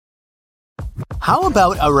How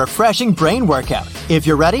about a refreshing brain workout? If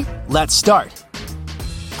you're ready, let's start.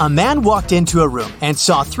 A man walked into a room and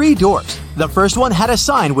saw 3 doors. The first one had a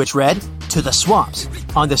sign which read, "To the swamps."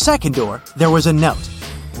 On the second door, there was a note,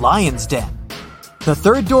 "Lion's Den." The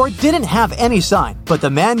third door didn't have any sign, but the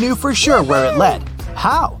man knew for sure where it led.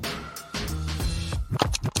 How?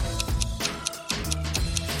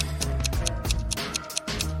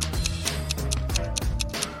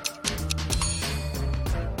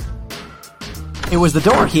 It was the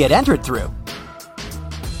door he had entered through.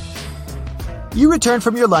 You return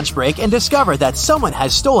from your lunch break and discover that someone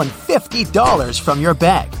has stolen $50 from your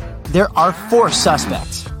bag. There are 4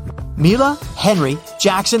 suspects: Mila, Henry,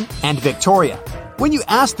 Jackson, and Victoria. When you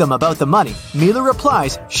ask them about the money, Mila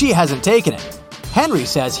replies she hasn't taken it. Henry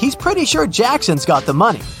says he's pretty sure Jackson's got the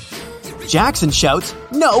money. Jackson shouts,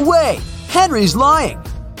 "No way! Henry's lying!"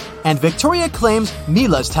 And Victoria claims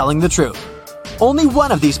Mila's telling the truth. Only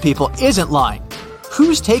one of these people isn't lying.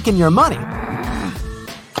 Who's taken your money?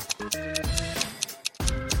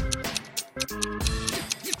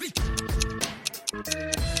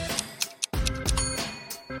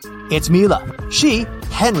 It's Mila. She,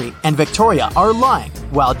 Henry, and Victoria are lying,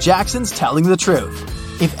 while Jackson's telling the truth.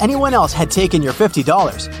 If anyone else had taken your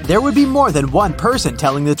 $50, there would be more than one person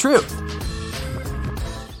telling the truth.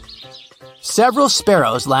 Several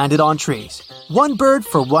sparrows landed on trees. One bird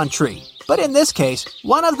for one tree. But in this case,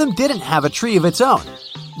 one of them didn't have a tree of its own.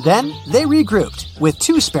 Then they regrouped, with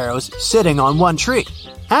 2 sparrows sitting on one tree.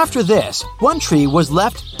 After this, one tree was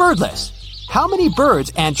left birdless. How many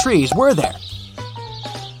birds and trees were there?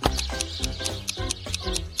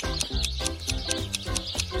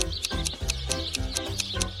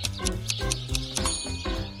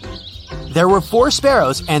 There were 4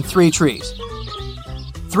 sparrows and 3 trees.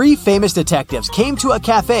 3 famous detectives came to a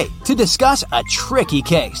cafe to discuss a tricky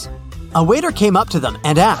case. A waiter came up to them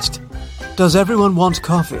and asked, "Does everyone want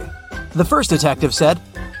coffee?" The first detective said,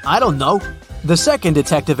 "I don't know." The second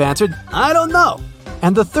detective answered, "I don't know."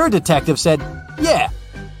 And the third detective said, "Yeah."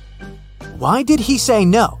 Why did he say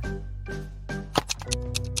no?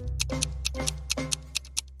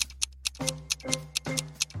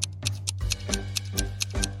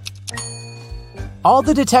 All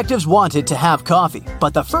the detectives wanted to have coffee,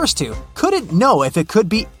 but the first 2 couldn't know if it could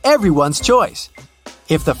be everyone's choice.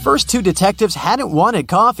 If the first 2 detectives hadn't wanted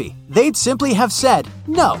coffee, they'd simply have said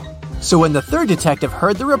no. So when the third detective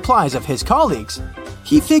heard the replies of his colleagues,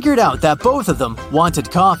 he figured out that both of them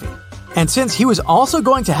wanted coffee. And since he was also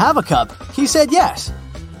going to have a cup, he said yes.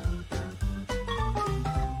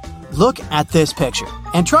 Look at this picture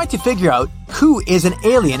and try to figure out who is an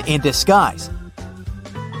alien in disguise.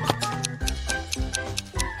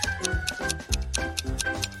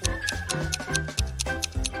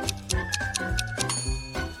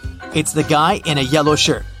 It's the guy in a yellow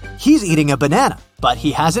shirt. He's eating a banana, but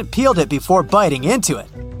he hasn't peeled it before biting into it.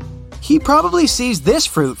 He probably sees this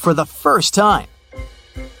fruit for the first time.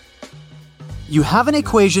 You have an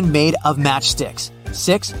equation made of matchsticks.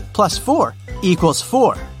 6 plus 4 equals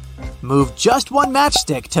 4. Move just one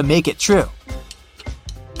matchstick to make it true.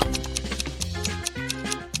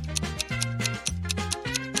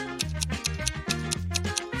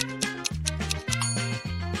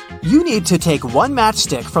 You need to take one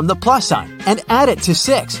matchstick from the plus sign and add it to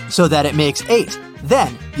 6 so that it makes 8.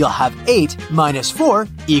 Then you'll have 8 minus 4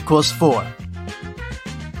 equals 4.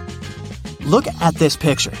 Look at this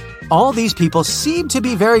picture. All these people seem to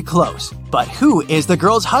be very close, but who is the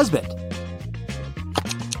girl's husband?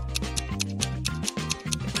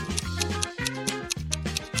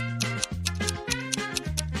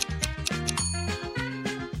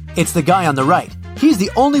 It's the guy on the right. He's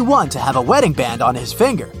the only one to have a wedding band on his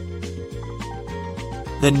finger.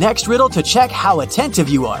 The next riddle to check how attentive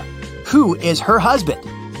you are. Who is her husband?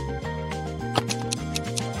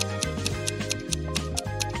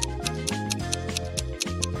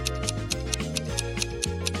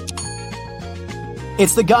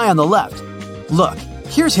 It's the guy on the left. Look,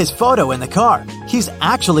 here's his photo in the car. He's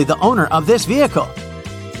actually the owner of this vehicle.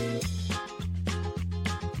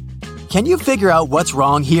 Can you figure out what's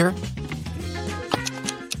wrong here?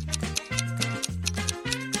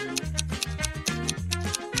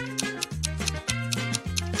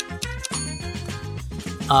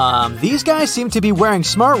 These guys seem to be wearing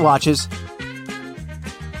smartwatches.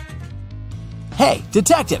 Hey,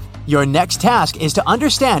 detective, your next task is to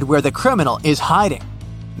understand where the criminal is hiding.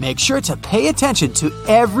 Make sure to pay attention to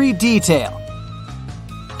every detail.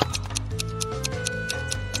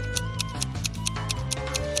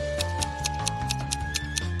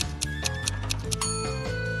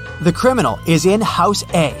 The criminal is in House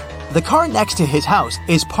A. The car next to his house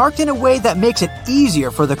is parked in a way that makes it easier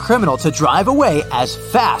for the criminal to drive away as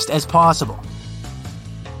fast as possible.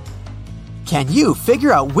 Can you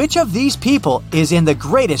figure out which of these people is in the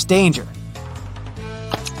greatest danger?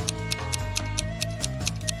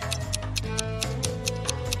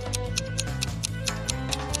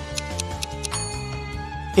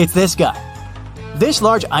 It's this guy. This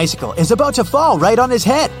large icicle is about to fall right on his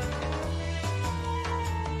head.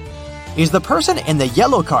 Is the person in the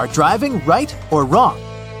yellow car driving right or wrong?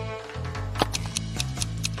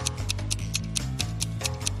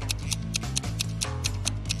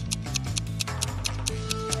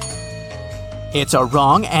 It's a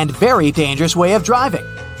wrong and very dangerous way of driving.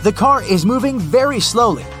 The car is moving very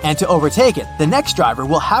slowly, and to overtake it, the next driver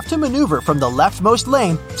will have to maneuver from the leftmost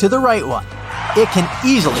lane to the right one. It can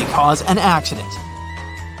easily cause an accident.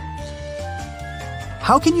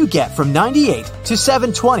 How can you get from 98 to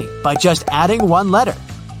 720 by just adding one letter?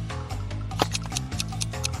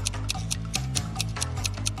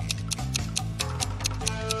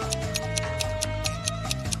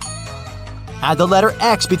 Add the letter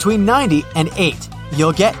X between 90 and 8.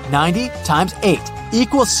 You'll get 90 times 8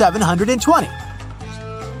 equals 720.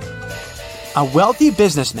 A wealthy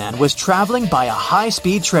businessman was traveling by a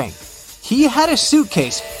high-speed train. He had a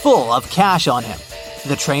suitcase full of cash on him.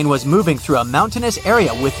 The train was moving through a mountainous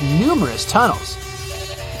area with numerous tunnels.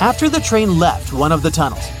 After the train left one of the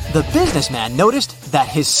tunnels, the businessman noticed that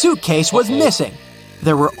his suitcase was missing.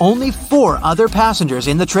 There were only 4 other passengers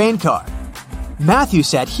in the train car. Matthew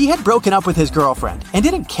said he had broken up with his girlfriend and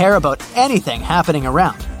didn't care about anything happening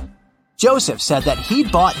around. Joseph said that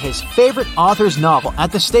he'd bought his favorite author's novel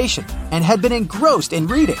at the station and had been engrossed in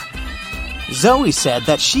reading. Zoe said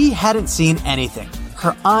that she hadn't seen anything.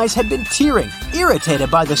 Her eyes had been tearing, irritated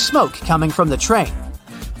by the smoke coming from the train.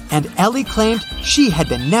 And Ellie claimed she had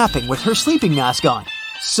been napping with her sleeping mask on.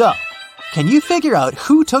 So, can you figure out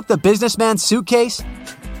who took the businessman's suitcase?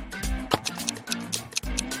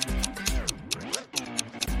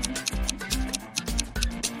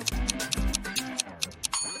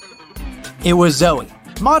 It was Zoe.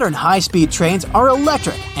 Modern high-speed trains are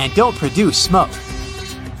electric and don't produce smoke.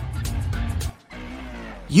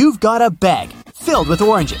 You've got a bag filled with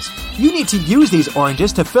oranges. You need to use these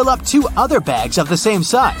oranges to fill up 2 other bags of the same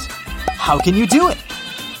size. How can you do it?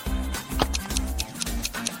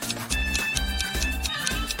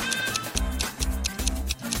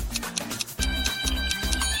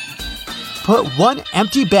 Put one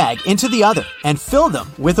empty bag into the other and fill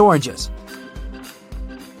them with oranges.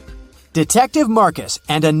 Detective Marcus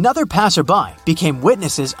and another passerby became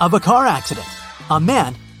witnesses of a car accident. A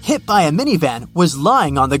man, hit by a minivan, was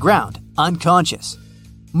lying on the ground, unconscious.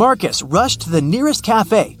 Marcus rushed to the nearest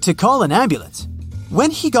cafe to call an ambulance.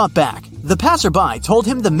 When he got back, the passerby told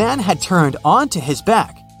him the man had turned onto his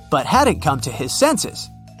back, but hadn't come to his senses.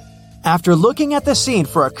 After looking at the scene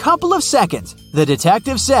for a couple of seconds, the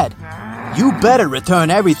detective said, "You better return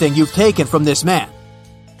everything you've taken from this man."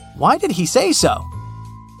 Why did he say so?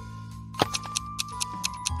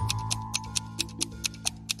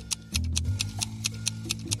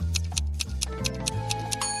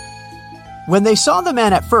 When they saw the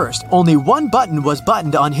man at first, only one button was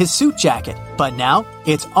buttoned on his suit jacket, but now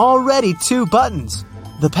it's already 2 buttons.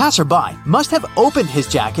 The passerby must have opened his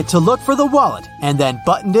jacket to look for the wallet and then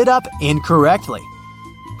buttoned it up incorrectly.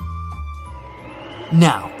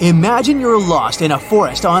 Now, imagine you're lost in a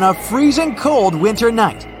forest on a freezing cold winter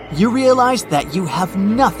night. You realize that you have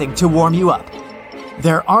nothing to warm you up.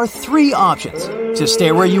 There are 3 options: to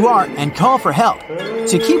stay where you are and call for help,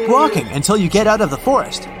 to keep walking until you get out of the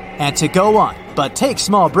forest, and to go on, but take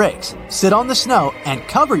small breaks, sit on the snow, and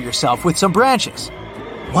cover yourself with some branches.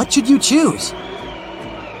 What should you choose?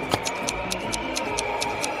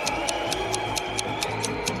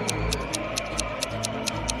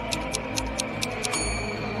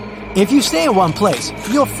 If you stay in one place,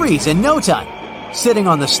 you'll freeze in no time. Sitting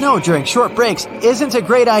on the snow during short breaks isn't a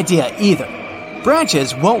great idea either.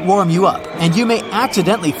 Branches won't warm you up, and you may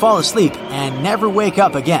accidentally fall asleep and never wake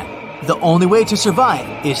up again. The only way to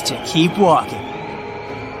survive is to keep walking.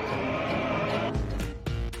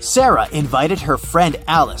 Sarah invited her friend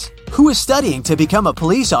Alice, who was studying to become a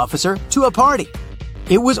police officer, to a party.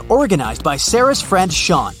 It was organized by Sarah's friend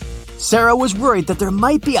Sean. Sarah was worried that there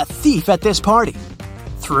might be a thief at this party.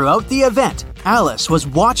 Throughout the event, Alice was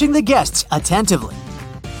watching the guests attentively.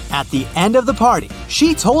 At the end of the party,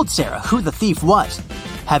 she told Sarah who the thief was.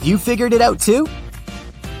 Have you figured it out too?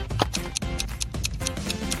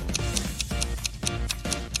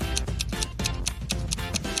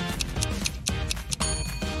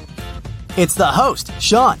 It's the host,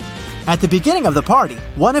 Sean. At the beginning of the party,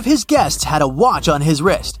 one of his guests had a watch on his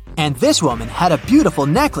wrist, and this woman had a beautiful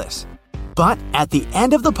necklace. But at the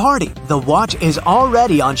end of the party, the watch is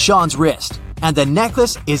already on Sean's wrist, and the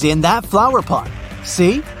necklace is in that flower pot.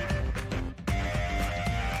 See?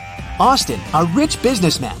 Austin, a rich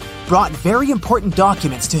businessman, brought very important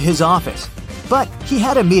documents to his office, but he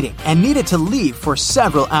had a meeting and needed to leave for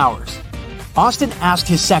several hours. Austin asked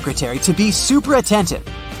his secretary to be super attentive.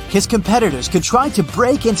 His competitors could try to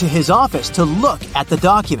break into his office to look at the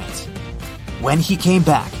documents. When he came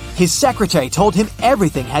back, his secretary told him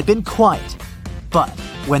everything had been quiet. But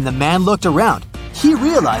when the man looked around, he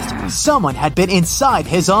realized someone had been inside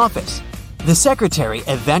his office. The secretary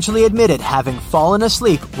eventually admitted having fallen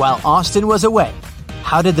asleep while Austin was away.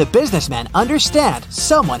 How did the businessman understand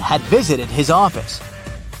someone had visited his office?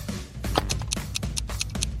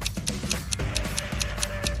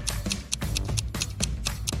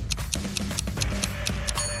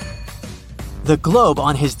 The globe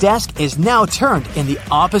on his desk is now turned in the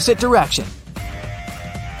opposite direction.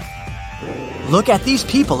 Look at these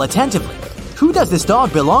people attentively. Who does this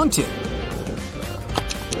dog belong to?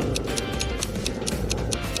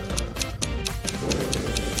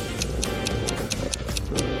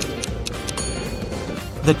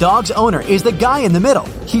 The dog's owner is the guy in the middle.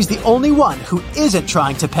 He's the only one who isn't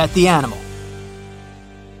trying to pet the animal.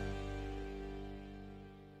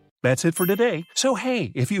 That's it for today. So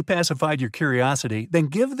hey, if you pacified your curiosity, then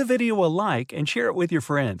give the video a like and share it with your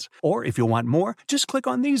friends. Or if you want more, just click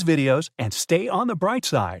on these videos and stay on the bright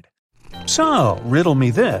side. So, riddle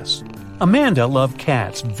me this. Amanda loved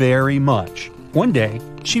cats very much. One day,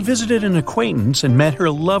 she visited an acquaintance and met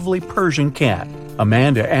her lovely Persian cat.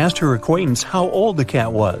 Amanda asked her acquaintance how old the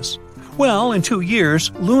cat was. Well, in 2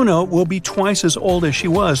 years, Luna will be twice as old as she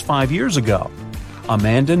was 5 years ago.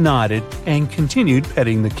 Amanda nodded and continued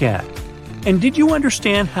petting the cat. And did you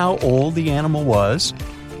understand how old the animal was?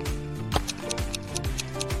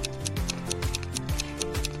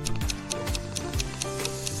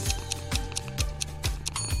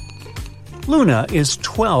 Luna is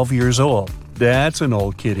 12 years old. That's an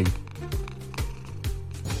old kitty.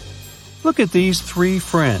 Look at these 3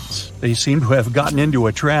 friends. They seem to have gotten into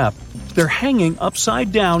a trap. They're hanging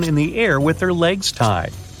upside down in the air with their legs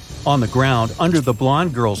tied. On the ground, under the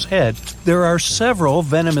blonde girl's head, there are several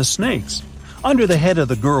venomous snakes. Under the head of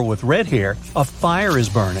the girl with red hair, a fire is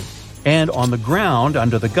burning. And on the ground,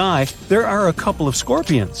 under the guy, there are a couple of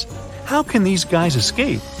scorpions. How can these guys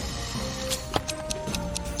escape?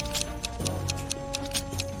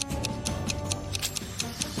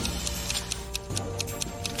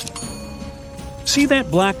 See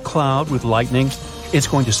that black cloud with lightning? It's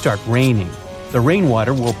going to start raining. The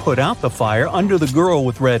rainwater will put out the fire under the girl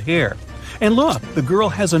with red hair. And look, the girl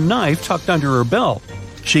has a knife tucked under her belt.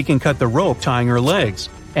 She can cut the rope tying her legs.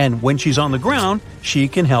 And when she's on the ground, she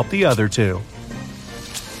can help the other 2.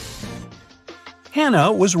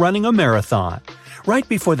 Hannah was running a marathon. Right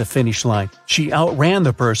before the finish line, she outran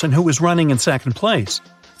the person who was running in second place.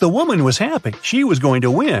 The woman was happy. She was going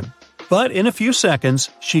to win. But in a few seconds,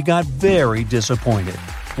 she got very disappointed.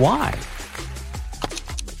 Why?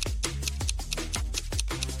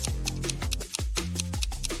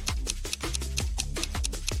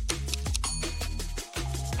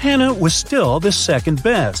 Hannah was still the second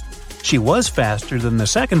best. She was faster than the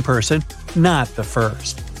second person, not the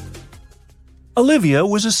first. Olivia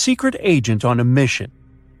was a secret agent on a mission.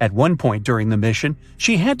 At one point during the mission,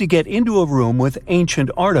 she had to get into a room with ancient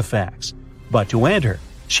artifacts. But to enter,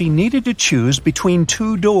 she needed to choose between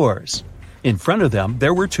 2 doors. In front of them,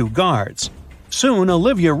 there were 2 guards. Soon,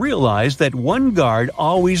 Olivia realized that one guard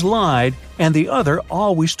always lied and the other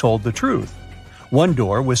always told the truth. One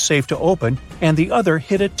door was safe to open, and the other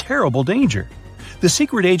hid a terrible danger. The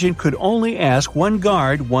secret agent could only ask one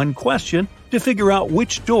guard one question to figure out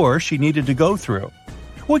which door she needed to go through.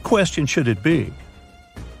 What question should it be?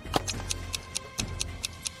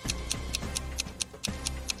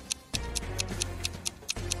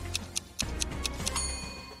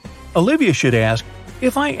 Olivia should ask,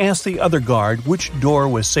 if I asked the other guard which door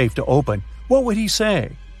was safe to open, what would he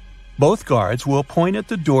say? Both guards will point at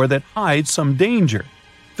the door that hides some danger.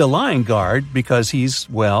 The lying guard, because he's,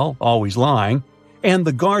 well, always lying, and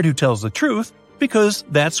the guard who tells the truth, because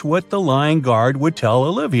that's what the lying guard would tell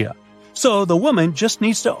Olivia. So the woman just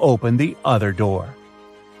needs to open the other door.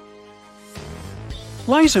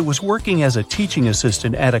 Liza was working as a teaching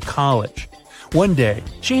assistant at a college. One day,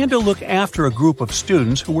 she had to look after a group of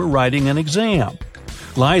students who were writing an exam.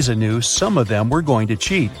 Liza knew some of them were going to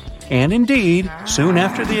cheat. And indeed, soon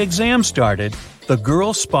after the exam started, the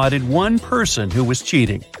girl spotted one person who was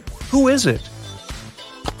cheating. Who is it?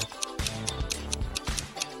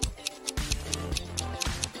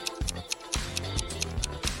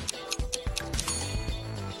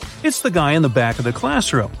 It's the guy in the back of the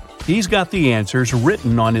classroom. He's got the answers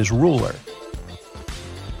written on his ruler.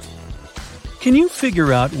 Can you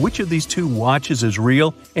figure out which of these two watches is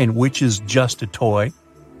real and which is just a toy?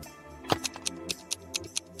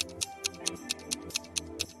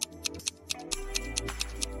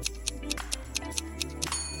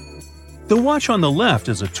 The watch on the left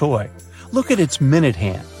is a toy. Look at its minute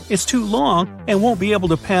hand. It's too long and won't be able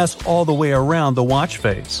to pass all the way around the watch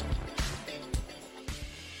face.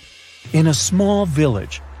 In a small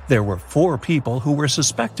village, there were 4 people who were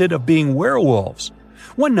suspected of being werewolves.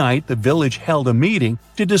 One night, the village held a meeting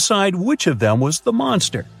to decide which of them was the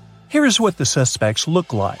monster. Here's what the suspects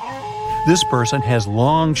look like. This person has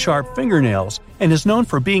long, sharp fingernails and is known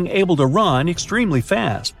for being able to run extremely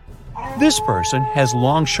fast. This person has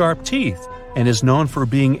long, sharp teeth and is known for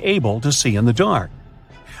being able to see in the dark.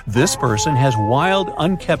 This person has wild,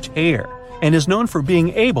 unkempt hair and is known for being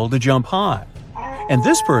able to jump high. And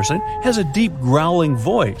this person has a deep growling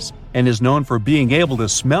voice and is known for being able to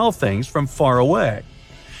smell things from far away.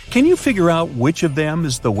 Can you figure out which of them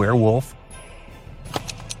is the werewolf?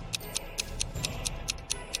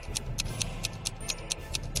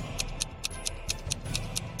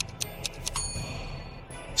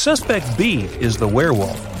 Suspect B is the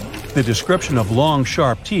werewolf. The description of long,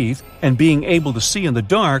 sharp teeth and being able to see in the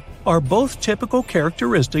dark are both typical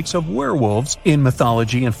characteristics of werewolves in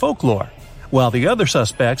mythology and folklore. While the other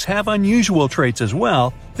suspects have unusual traits as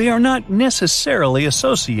well, they are not necessarily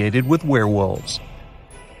associated with werewolves.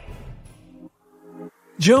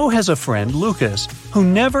 Joe has a friend, Lucas, who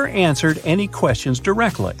never answered any questions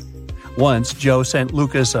directly. Once, Joe sent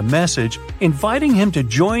Lucas a message inviting him to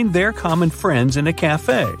join their common friends in a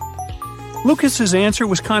cafe. Lucas's answer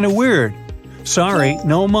was kind of weird. Sorry,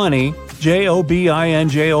 no money,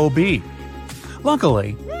 JOBINJOB.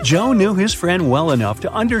 Luckily, Joe knew his friend well enough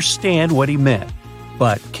to understand what he meant.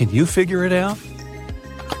 But can you figure it out?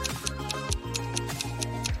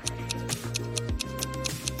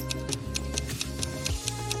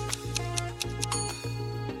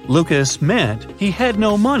 Lucas meant he had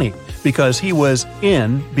no money because he was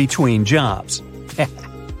in between jobs.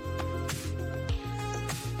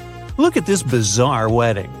 Look at this bizarre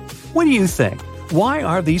wedding. What do you think? Why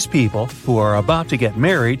are these people, who are about to get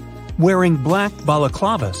married, wearing black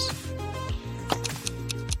balaclavas?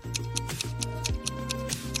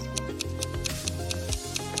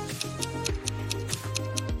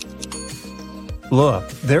 Look,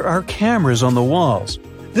 there are cameras on the walls.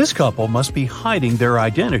 This couple must be hiding their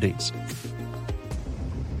identities.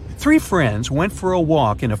 3 friends went for a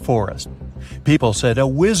walk in a forest. People said a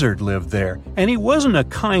wizard lived there, and he wasn't a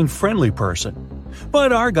kind, friendly person.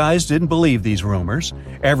 But our guys didn't believe these rumors.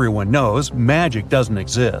 Everyone knows magic doesn't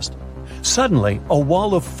exist. Suddenly, a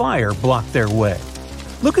wall of fire blocked their way.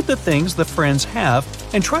 Look at the things the friends have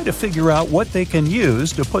and try to figure out what they can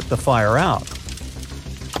use to put the fire out.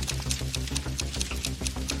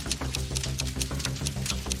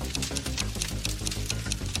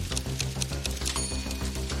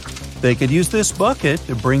 They could use this bucket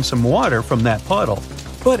to bring some water from that puddle,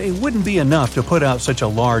 but it wouldn't be enough to put out such a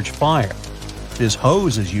large fire. This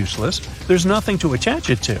hose is useless, there's nothing to attach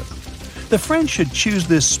it to. The friends should choose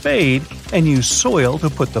this spade and use soil to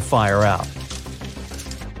put the fire out.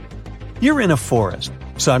 You're in a forest.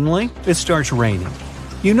 Suddenly, it starts raining.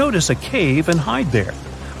 You notice a cave and hide there.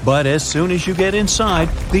 But as soon as you get inside,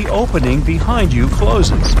 the opening behind you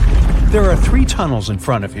closes. There are 3 tunnels in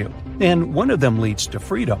front of you, and one of them leads to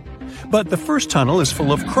freedom. But the first tunnel is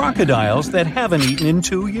full of crocodiles that haven't eaten in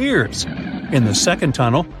 2 years. In the second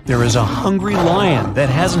tunnel, there is a hungry lion that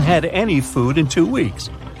hasn't had any food in 2 weeks.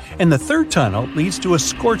 And the third tunnel leads to a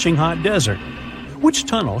scorching hot desert. Which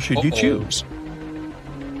tunnel should you choose?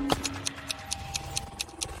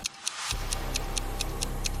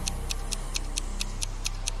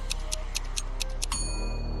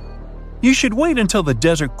 You should wait until the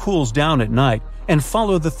desert cools down at night and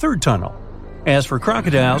follow the third tunnel. As for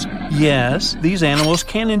crocodiles, yes, these animals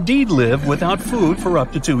can indeed live without food for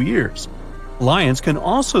up to 2 years. Lions can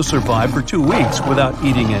also survive for 2 weeks without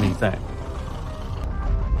eating anything.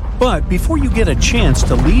 But before you get a chance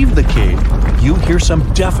to leave the cave, you hear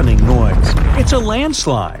some deafening noise. It's a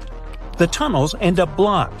landslide. The tunnels end up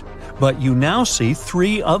blocked, but you now see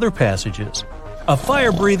 3 other passages. A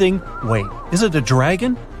fire-breathing, wait, is it a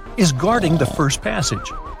dragon? Is guarding the first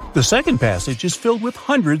passage. The second passage is filled with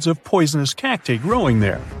hundreds of poisonous cacti growing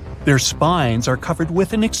there. Their spines are covered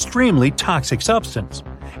with an extremely toxic substance.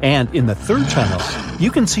 And in the third tunnel,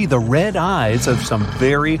 you can see the red eyes of some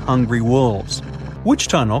very hungry wolves. Which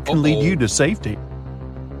tunnel can lead you to safety?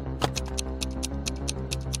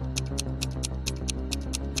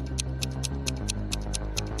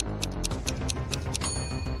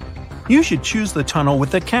 You should choose the tunnel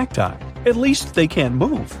with the cacti. At least they can't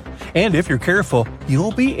move. And if you're careful,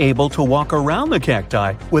 you'll be able to walk around the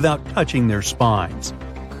cacti without touching their spines.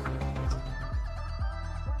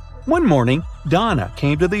 One morning, Donna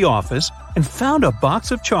came to the office and found a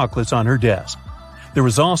box of chocolates on her desk. There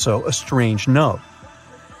was also a strange note.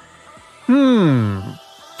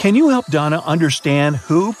 Can you help Donna understand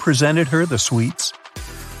who presented her the sweets?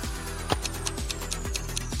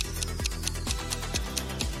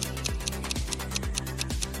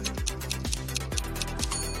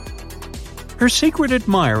 Her secret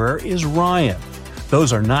admirer is Ryan.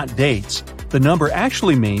 Those are not dates. The number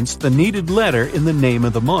actually means the needed letter in the name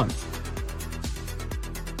of the month.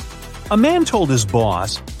 A man told his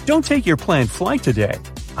boss, "Don't take your planned flight today.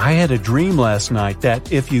 I had a dream last night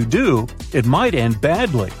that if you do, it might end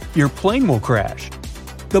badly. Your plane will crash."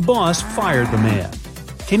 The boss fired the man.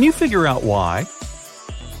 Can you figure out why?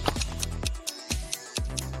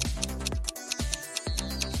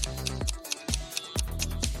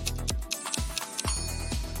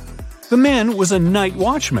 The man was a night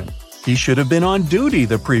watchman. He should have been on duty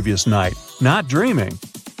the previous night, not dreaming.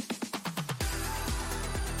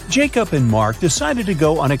 Jacob and Mark decided to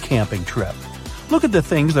go on a camping trip. Look at the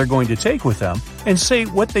things they're going to take with them and say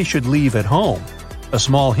what they should leave at home. A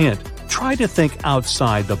small hint, try to think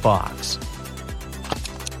outside the box.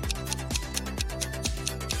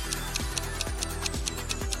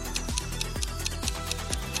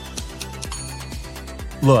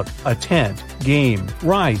 Look, a tent, game,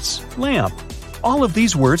 rice, lamp. All of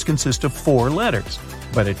these words consist of 4 letters.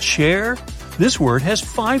 But a chair? This word has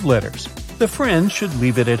 5 letters. The friend should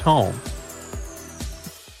leave it at home.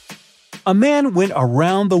 A man went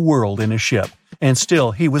around the world in a ship, and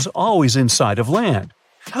still he was always in sight of land.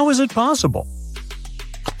 How is it possible?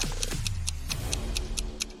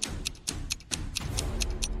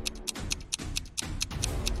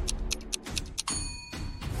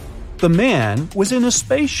 The man was in a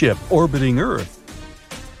spaceship orbiting Earth.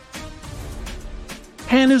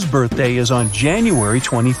 Hannah's birthday is on January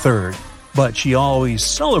 23rd, but she always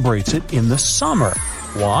celebrates it in the summer.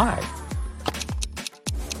 Why?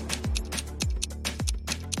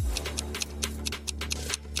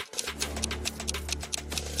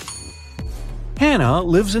 Hannah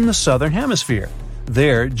lives in the Southern Hemisphere.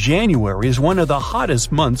 There, January is one of the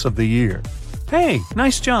hottest months of the year. Hey,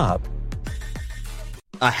 nice job!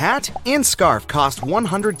 A hat and scarf cost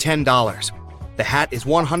 $110. The hat is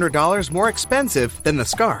 $100 more expensive than the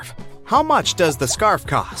scarf. How much does the scarf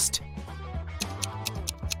cost?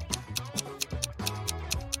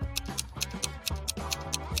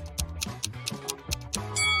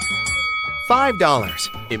 $5.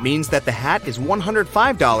 It means that the hat is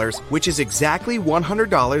 $105, which is exactly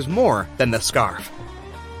 $100 more than the scarf.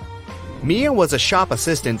 Mia was a shop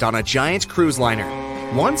assistant on a giant cruise liner.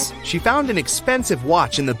 Once, she found an expensive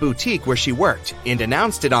watch in the boutique where she worked and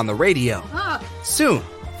announced it on the radio. Soon,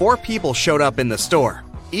 4 people showed up in the store.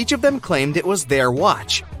 Each of them claimed it was their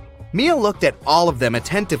watch. Mia looked at all of them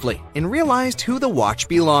attentively and realized who the watch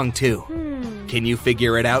belonged to. Can you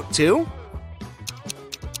figure it out too?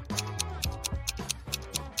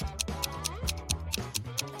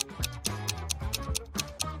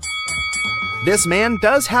 This man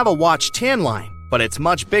does have a watch tan line, but it's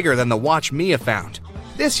much bigger than the watch Mia found.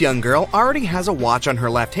 This young girl already has a watch on her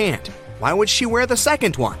left hand. Why would she wear the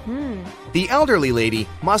second one? The elderly lady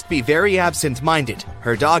must be very absent-minded.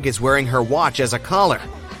 Her dog is wearing her watch as a collar.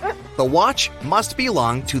 The watch must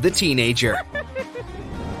belong to the teenager.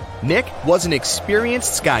 Nick was an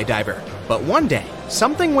experienced skydiver, but one day,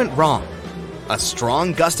 something went wrong. A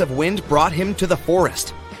strong gust of wind brought him to the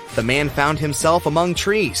forest. The man found himself among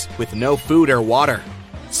trees with no food or water.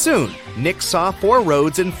 Soon, Nick saw 4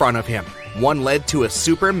 roads in front of him. One led to a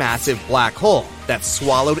supermassive black hole that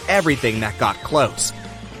swallowed everything that got close.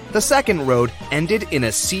 The second road ended in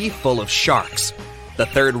a sea full of sharks. The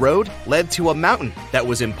third road led to a mountain that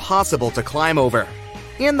was impossible to climb over.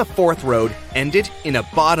 And the fourth road ended in a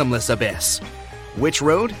bottomless abyss. Which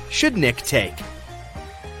road should Nick take?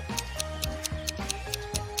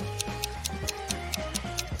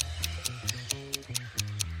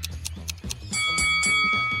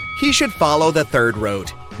 He should follow the third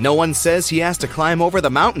road. No one says he has to climb over the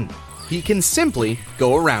mountain. He can simply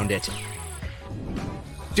go around it.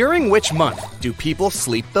 During which month do people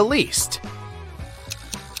sleep the least?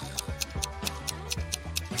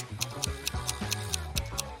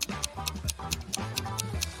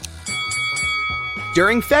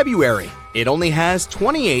 During February, it only has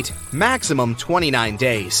 28, maximum 29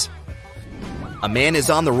 days. A man is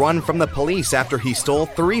on the run from the police after he stole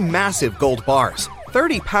 3 massive gold bars.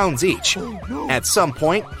 30 pounds each. At some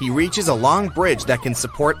point, he reaches a long bridge that can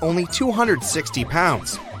support only 260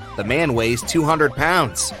 pounds. The man weighs 200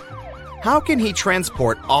 pounds. How can he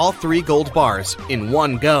transport all 3 gold bars in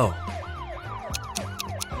one go?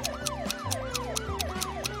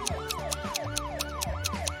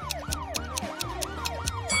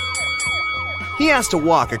 He has to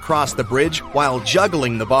walk across the bridge while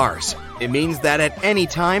juggling the bars. It means that at any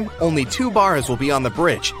time, only 2 bars will be on the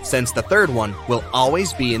bridge, since the third one will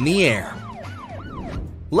always be in the air.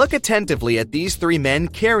 Look attentively at these 3 men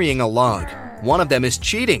carrying a log. One of them is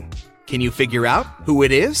cheating. Can you figure out who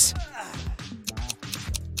it is?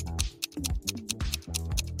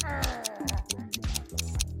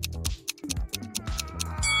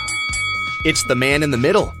 It's the man in the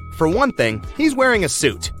middle. For one thing, he's wearing a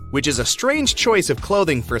suit, which is a strange choice of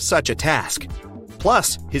clothing for such a task.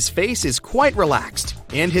 Plus, his face is quite relaxed,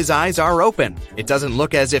 and his eyes are open. It doesn't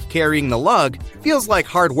look as if carrying the lug feels like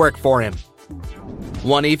hard work for him.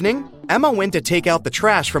 One evening, Emma went to take out the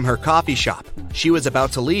trash from her coffee shop. She was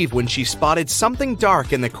about to leave when she spotted something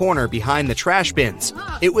dark in the corner behind the trash bins.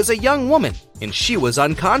 It was a young woman, and she was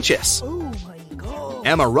unconscious. Oh my God.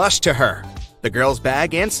 Emma rushed to her. The girl's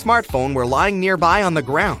bag and smartphone were lying nearby on the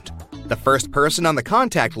ground. The first person on the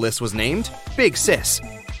contact list was named Big Sis.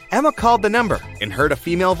 Emma called the number and heard a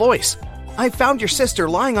female voice. "I found your sister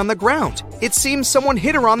lying on the ground. It seems someone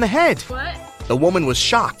hit her on the head." What? The woman was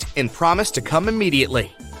shocked and promised to come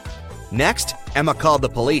immediately. Next, Emma called the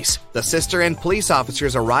police. The sister and police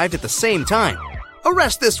officers arrived at the same time.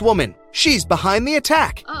 "Arrest this woman! She's behind the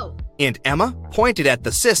attack!" Oh. And Emma pointed at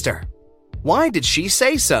the sister. Why did she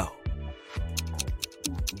say so?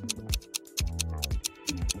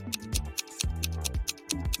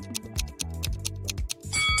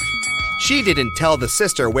 She didn't tell the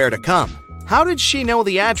sister where to come. How did she know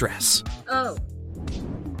the address? Oh.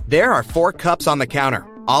 There are 4 cups on the counter,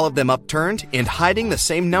 all of them upturned and hiding the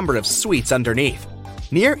same number of sweets underneath.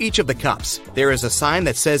 Near each of the cups, there is a sign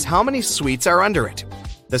that says how many sweets are under it.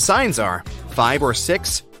 The signs are 5 or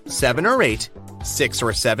 6, 7 or 8, 6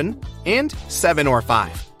 or 7, and 7 or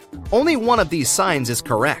 5. Only one of these signs is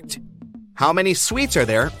correct. How many sweets are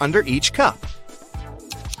there under each cup?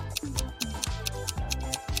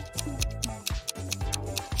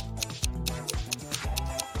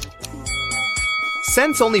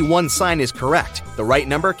 Since only one sign is correct, the right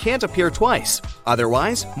number can't appear twice.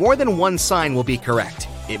 Otherwise, more than one sign will be correct.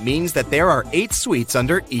 It means that there are 8 sweets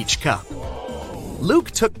under each cup. Luke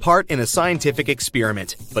took part in a scientific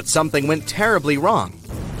experiment, but something went terribly wrong.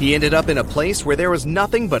 He ended up in a place where there was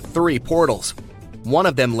nothing but 3 portals. One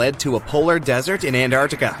of them led to a polar desert in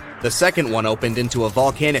Antarctica. The second one opened into a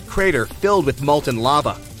volcanic crater filled with molten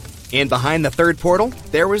lava. And behind the third portal,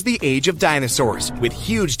 there was the age of dinosaurs, with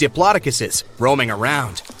huge diplodocuses roaming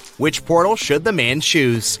around. Which portal should the man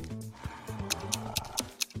choose?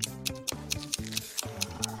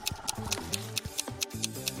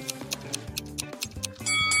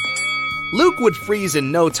 Luke would freeze in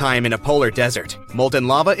no time in a polar desert. Molten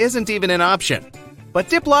lava isn't even an option. But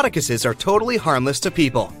diplodocuses are totally harmless to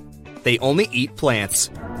people. They only eat plants.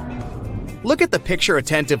 Look at the picture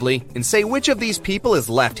attentively and say which of these people is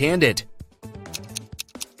left-handed.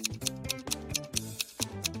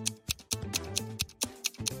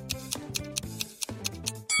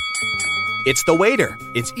 It's the waiter.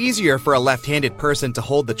 It's easier for a left-handed person to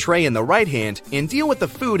hold the tray in the right hand and deal with the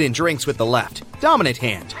food and drinks with the left, dominant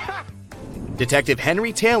hand. Detective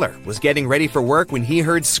Henry Taylor was getting ready for work when he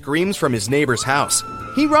heard screams from his neighbor's house.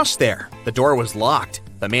 He rushed there. The door was locked.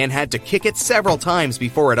 The man had to kick it several times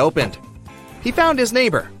before it opened. He found his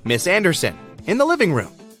neighbor, Miss Anderson, in the living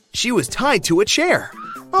room. She was tied to a chair.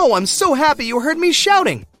 "Oh, I'm so happy you heard me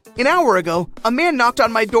shouting. An hour ago, a man knocked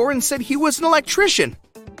on my door and said he was an electrician.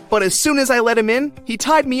 But as soon as I let him in, he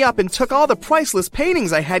tied me up and took all the priceless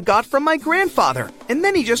paintings I had got from my grandfather, and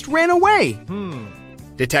then he just ran away."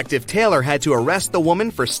 Detective Taylor had to arrest the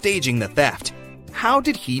woman for staging the theft. How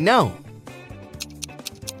did he know?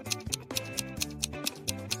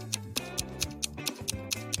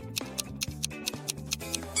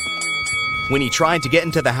 When he tried to get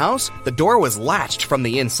into the house, the door was latched from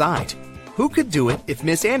the inside. Who could do it if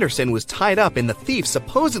Miss Anderson was tied up and the thief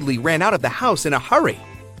supposedly ran out of the house in a hurry?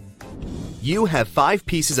 You have 5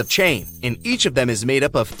 pieces of chain, and each of them is made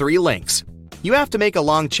up of 3 links. You have to make a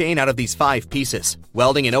long chain out of these 5 pieces.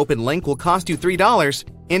 Welding an open link will cost you $3,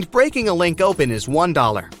 and breaking a link open is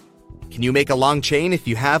 $1. Can you make a long chain if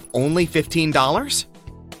you have only $15?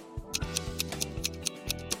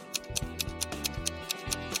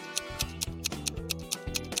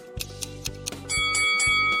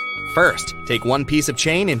 First, take one piece of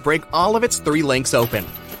chain and break all of its 3 links open.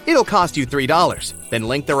 It'll cost you $3. Then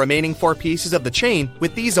link the remaining 4 pieces of the chain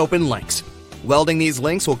with these open links. Welding these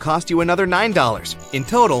links will cost you another $9. In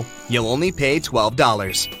total, you'll only pay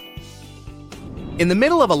 $12. In the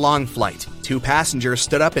middle of a long flight, 2 passengers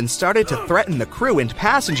stood up and started to threaten the crew and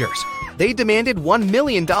passengers. They demanded $1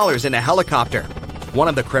 million in a helicopter. One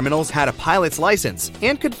of the criminals had a pilot's license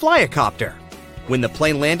and could fly a copter. When the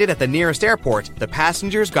plane landed at the nearest airport, the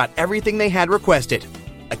passengers got everything they had requested: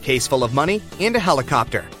 a case full of money and a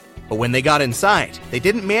helicopter. But when they got inside, they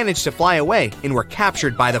didn't manage to fly away and were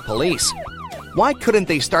captured by the police. Why couldn't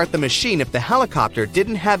they start the machine if the helicopter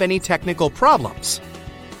didn't have any technical problems?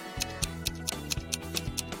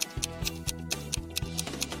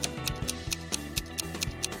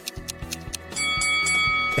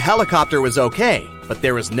 The helicopter was okay, but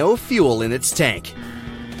there was no fuel in its tank.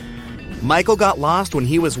 Michael got lost when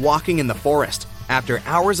he was walking in the forest. After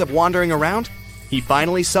hours of wandering around, he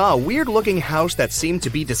finally saw a weird-looking house that seemed to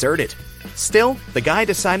be deserted. Still, the guy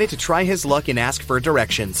decided to try his luck and ask for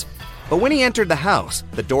directions. But when he entered the house,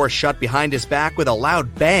 the door shut behind his back with a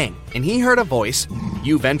loud bang, and he heard a voice: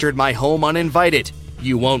 "You've entered my home uninvited.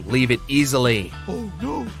 You won't leave it easily." Oh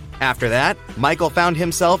no. After that, Michael found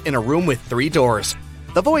himself in a room with 3 doors.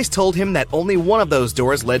 The voice told him that only one of those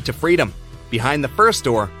doors led to freedom. Behind the first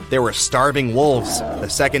door, there were starving wolves. The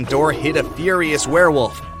second door hid a furious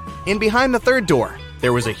werewolf. And behind the third door,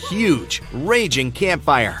 there was a huge, raging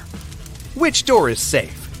campfire. Which door is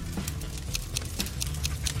safe?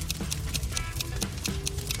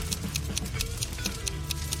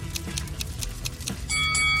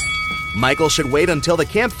 Michael should wait until the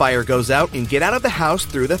campfire goes out and get out of the house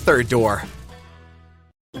through the third door.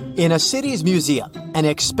 In a city's museum, an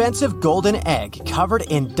expensive golden egg covered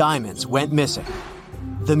in diamonds went missing.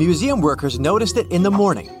 The museum workers noticed it in the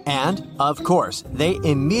morning and, of course, they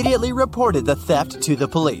immediately reported the theft to the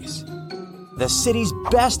police. The city's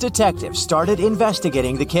best detective started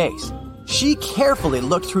investigating the case. She carefully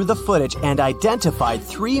looked through the footage and identified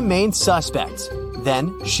 3 main suspects.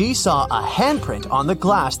 Then she saw a handprint on the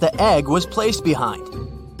glass the egg was placed behind.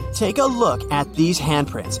 Take a look at these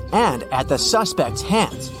handprints and at the suspect's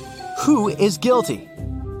hands. Who is guilty?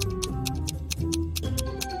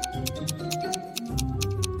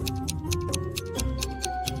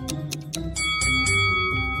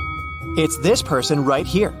 It's this person right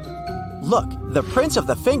here. Look, the prints of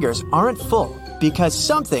the fingers aren't full because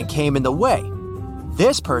something came in the way.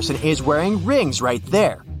 This person is wearing rings right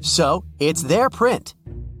there, so it's their print.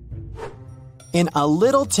 In a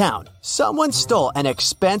little town, someone stole an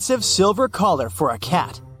expensive silver collar for a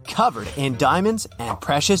cat, covered in diamonds and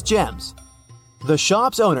precious gems. The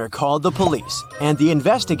shop's owner called the police, and the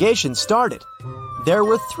investigation started. There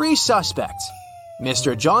were 3 suspects.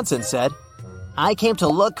 Mr. Johnson said, "I came to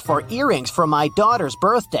look for earrings for my daughter's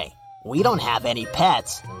birthday. We don't have any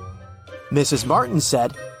pets." Mrs. Martin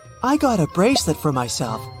said, "I got a bracelet for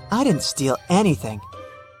myself. I didn't steal anything."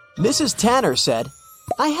 Mrs. Tanner said,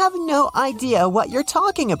 "I have no idea what you're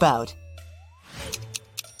talking about."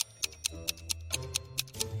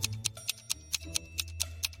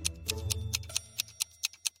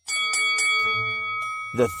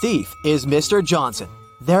 The thief is Mr. Johnson.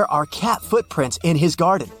 There are cat footprints in his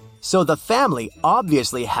garden, so the family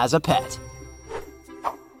obviously has a pet.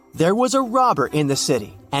 There was a robber in the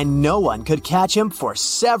city, and no one could catch him for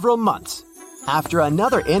several months. After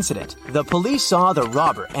another incident, the police saw the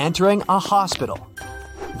robber entering a hospital.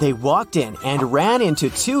 They walked in and ran into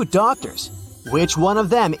 2 doctors. Which one of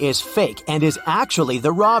them is fake and is actually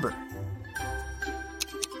the robber?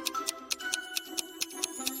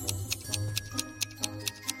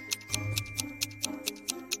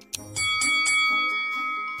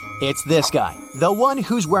 It's this guy, the one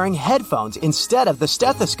who's wearing headphones instead of the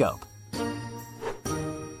stethoscope.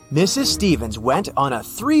 Mrs. Stevens went on a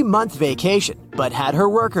 3-month vacation, but had her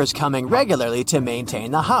workers coming regularly to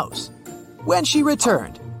maintain the house. When she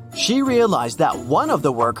returned, she realized that one of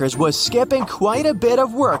the workers was skipping quite a bit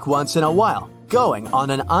of work once in a while, going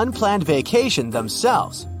on an unplanned vacation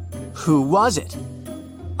themselves. Who was it?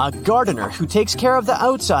 A gardener who takes care of the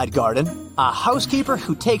outside garden, a housekeeper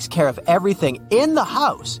who takes care of everything in the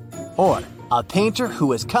house, or a painter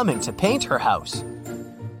who is coming to paint her house.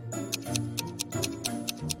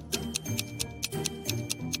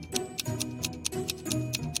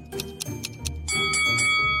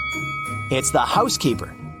 It's the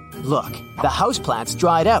housekeeper. Look, the houseplants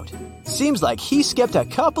dried out. Seems like he skipped a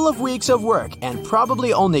couple of weeks of work and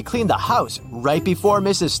probably only cleaned the house right before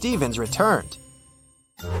Mrs. Stevens returned.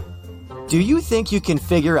 Do you think you can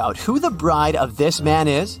figure out who the bride of this man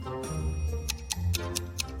is?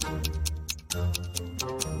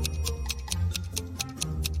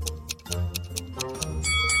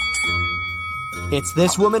 It's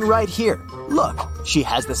this woman right here. Look, she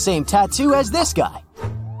has the same tattoo as this guy.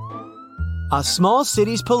 A small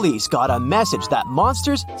city's police got a message that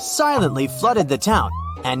monsters silently flooded the town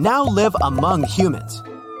and now live among humans.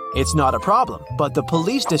 It's not a problem, but the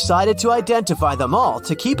police decided to identify them all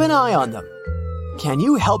to keep an eye on them. Can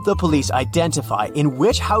you help the police identify in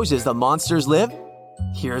which houses the monsters live?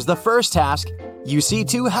 Here's the first task. You see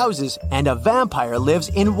two houses and a vampire lives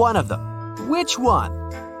in one of them. Which one?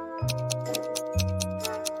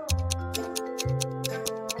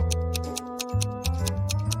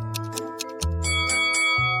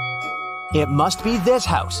 It must be this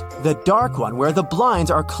house, the dark one where the blinds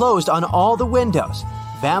are closed on all the windows.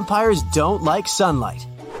 Vampires don't like sunlight.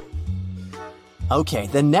 Okay,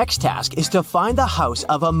 the next task is to find the house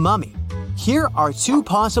of a mummy. Here are two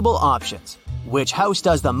possible options. Which house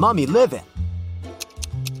does the mummy live in?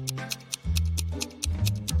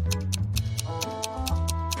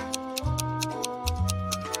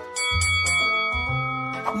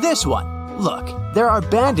 This one. Look, there are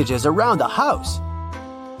bandages around the house.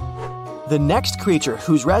 The next creature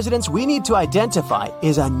whose residence we need to identify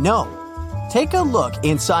is a gnome. Take a look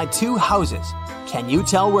inside two houses. Can you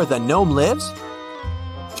tell where the gnome lives?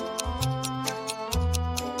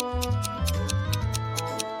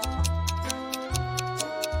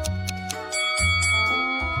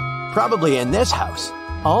 Probably in this house.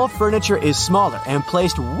 All furniture is smaller and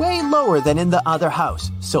placed way lower than in the other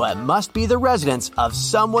house, so it must be the residence of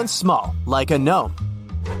someone small, like a gnome.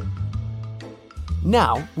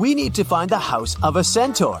 Now, we need to find the house of a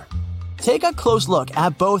centaur. Take a close look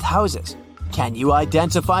at both houses. Can you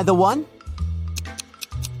identify the one?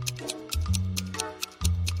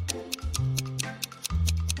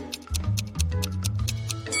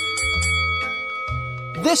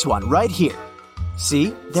 This one right here.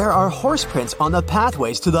 See, there are horse prints on the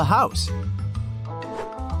pathways to the house.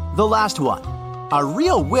 The last one. A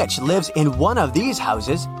real witch lives in one of these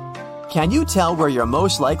houses. Can you tell where you're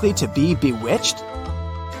most likely to be bewitched?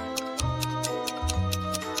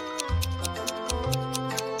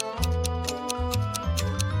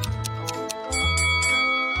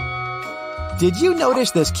 Did you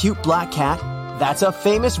notice this cute black cat? That's a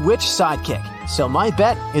famous witch sidekick, so my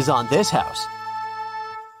bet is on this house.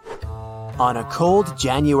 On a cold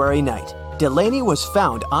January night, Delaney was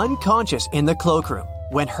found unconscious in the cloakroom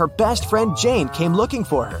when her best friend Jane came looking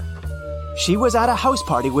for her. She was at a house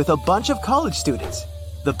party with a bunch of college students.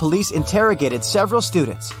 The police interrogated several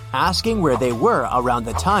students, asking where they were around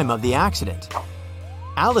the time of the accident.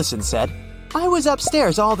 Allison said, "I was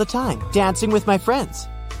upstairs all the time, dancing with my friends."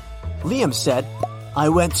 Liam said, "I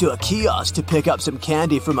went to a kiosk to pick up some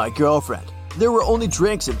candy for my girlfriend. There were only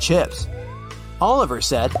drinks and chips." Oliver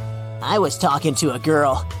said, "I was talking to a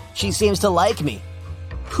girl. She seems to like me."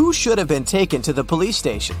 Who should have been taken to the police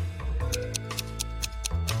station?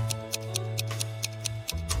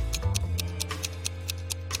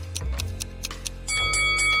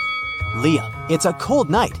 Liam. It's a cold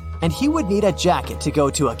night, and he would need a jacket to go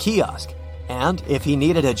to a kiosk. And if he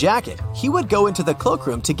needed a jacket, he would go into the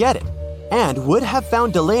cloakroom to get it, and would have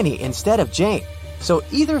found Delaney instead of Jane. So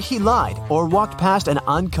either he lied or walked past an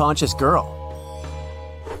unconscious girl.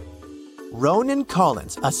 Ronan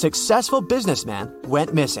Collins, a successful businessman,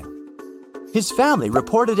 went missing. His family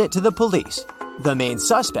reported it to the police. The main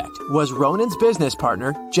suspect was Ronan's business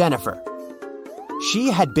partner, Jennifer.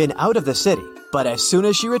 She had been out of the city, but as soon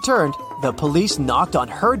as she returned, the police knocked on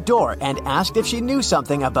her door and asked if she knew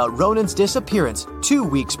something about Ronan's disappearance 2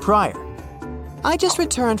 weeks prior. "I just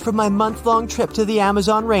returned from my month-long trip to the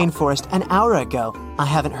Amazon rainforest an hour ago. I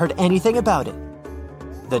haven't heard anything about it."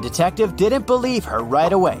 The detective didn't believe her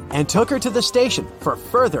right away and took her to the station for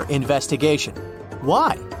further investigation.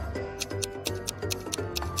 Why?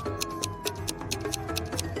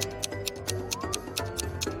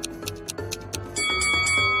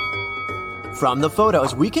 From the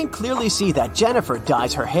photos, we can clearly see that Jennifer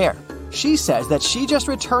dyes her hair. She says that she just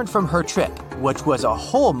returned from her trip, which was a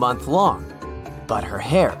whole month long. But her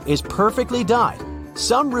hair is perfectly dyed.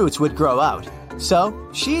 Some roots would grow out. So,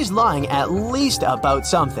 she's lying at least about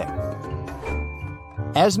something.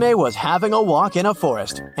 Esme was having a walk in a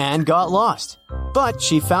forest and got lost. But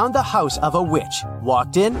she found the house of a witch,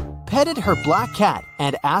 walked in, petted her black cat,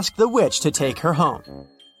 and asked the witch to take her home.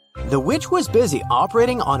 The witch was busy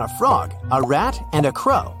operating on a frog, a rat, and a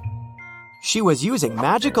crow. She was using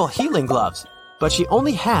magical healing gloves, but she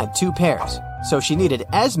only had 2 pairs, so she needed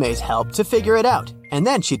Esme's help to figure it out, and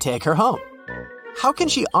then she'd take her home. How can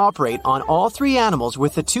she operate on all 3 animals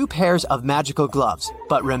with the 2 pairs of magical gloves,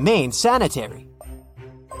 but remain sanitary?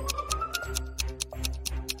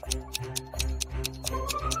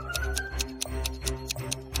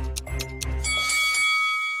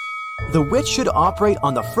 The witch should operate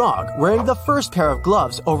on the frog wearing the first pair of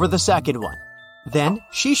gloves over the second one. Then,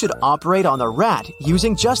 she should operate on the rat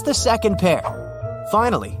using just the second pair.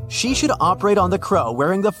 Finally, she should operate on the crow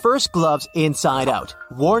wearing the first gloves inside out,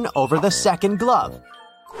 worn over the second glove.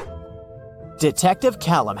 Detective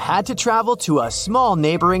Callum had to travel to a small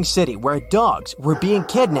neighboring city where dogs were being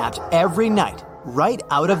kidnapped every night, right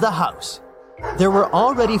out of the house. There were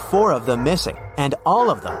already 4 of them missing, and all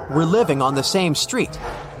of them were living on the same street.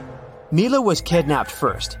 Mila was kidnapped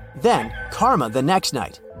first, then Karma the next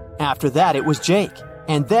night. After that, it was Jake,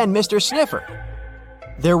 and then Mr. Sniffer.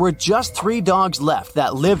 There were just 3 dogs left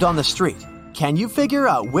that lived on the street. Can you figure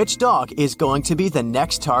out which dog is going to be the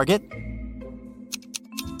next target?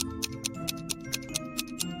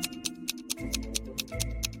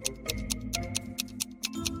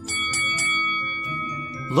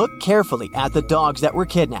 Look carefully at the dogs that were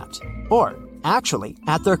kidnapped, or actually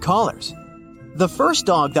at their collars. The first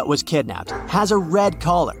dog that was kidnapped has a red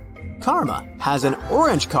collar. Karma has an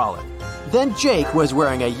orange collar. Then Jake was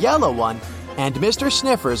wearing a yellow one, and Mr.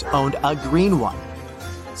 Sniffers owned a green one.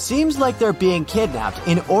 Seems like they're being kidnapped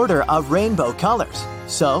in order of rainbow colors.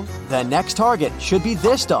 So, the next target should be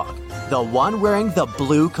this dog, the one wearing the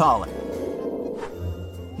blue collar.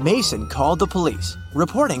 Mason called the police,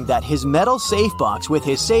 reporting that his metal safe box with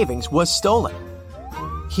his savings was stolen.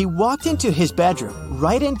 He walked into his bedroom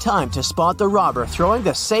right in time to spot the robber throwing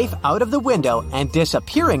the safe out of the window and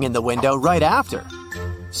disappearing in the window right after.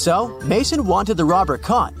 So, Mason wanted the robber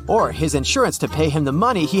caught, or his insurance to pay him the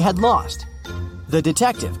money he had lost. The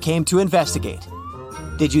detective came to investigate.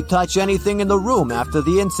 "Did you touch anything in the room after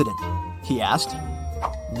the incident?" he asked.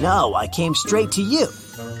 "No, I came straight to you."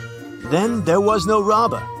 "Then there was no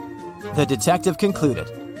robber," the detective concluded.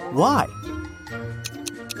 "Why?"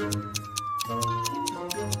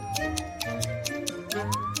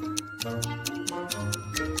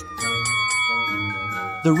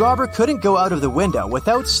 The robber couldn't go out of the window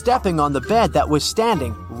without stepping on the bed that was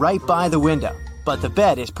standing right by the window. But the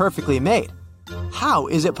bed is perfectly made. How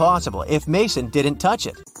is it possible if Mason didn't touch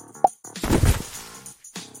it?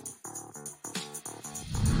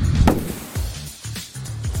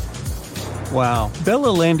 Wow,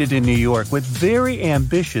 Bella landed in New York with very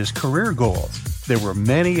ambitious career goals. There were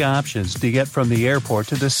many options to get from the airport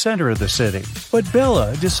to the center of the city, but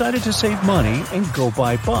Bella decided to save money and go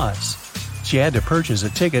by bus. She had to purchase a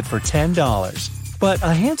ticket for $10, but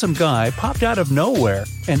a handsome guy popped out of nowhere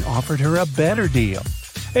and offered her a better deal.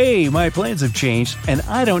 "Hey, my plans have changed and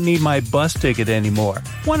I don't need my bus ticket anymore.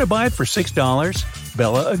 Want to buy it for $6?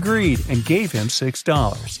 Bella agreed and gave him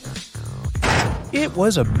 $6. It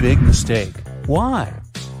was a big mistake. Why?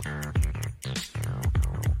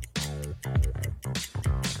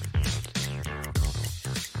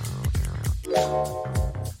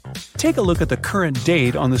 Take a look at the current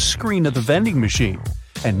date on the screen of the vending machine.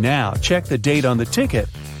 And now check the date on the ticket.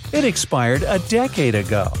 It expired a decade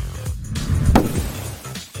ago.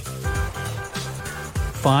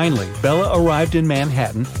 Finally, Bella arrived in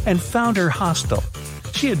Manhattan and found her hostel.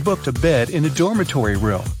 She had booked a bed in a dormitory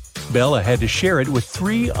room. Bella had to share it with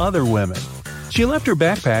 3 other women. She left her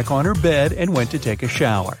backpack on her bed and went to take a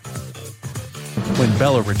shower. When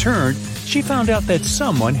Bella returned, she found out that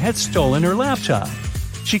someone had stolen her laptop.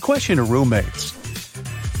 She questioned her roommates.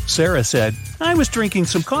 Sarah said, "I was drinking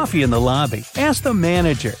some coffee in the lobby. Ask the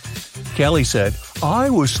manager." Kelly said,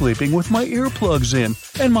 "I was sleeping with my earplugs in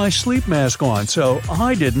and my sleep mask on, so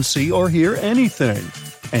I didn't see or hear anything."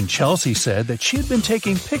 And Chelsea said that she had been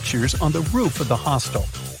taking pictures on the roof of the hostel.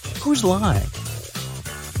 Who's lying?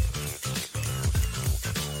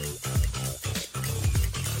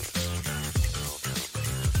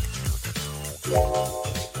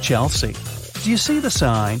 Chelsea. Do you see the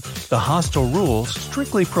sign? The hostel rules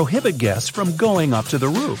strictly prohibit guests from going up to the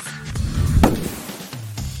roof.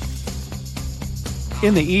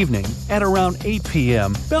 In the evening, at around 8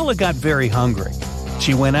 p.m., Bella got very hungry.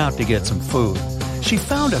 She went out to get some food. She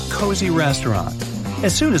found a cozy restaurant.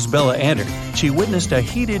 As soon as Bella entered, she witnessed a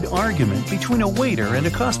heated argument between a waiter and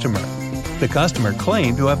a customer. The customer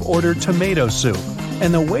claimed to have ordered tomato soup,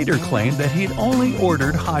 and the waiter claimed that he'd only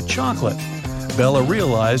ordered hot chocolate. Bella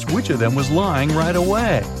realized which of them was lying right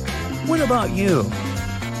away. What about you?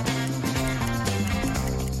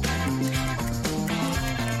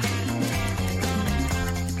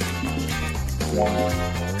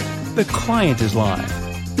 The client is lying.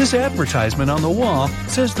 This advertisement on the wall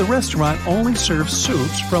says the restaurant only serves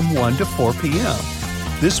soups from 1 to 4 p.m.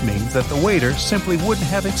 This means that the waiter simply wouldn't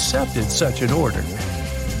have accepted such an order.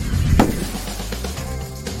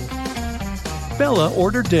 Bella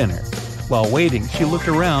ordered dinner. While waiting, she looked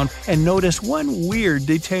around and noticed one weird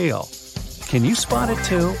detail. Can you spot it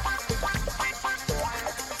too?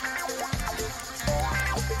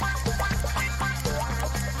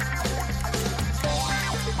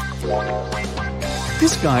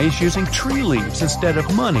 This guy is using tree leaves instead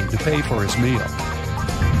of money to pay for his meal.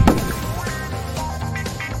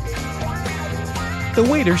 The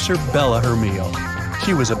waiter served Bella her meal.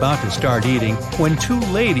 She was about to start eating when two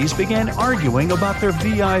ladies began arguing about their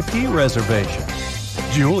VIP reservation.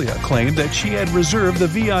 Julia claimed that she had reserved the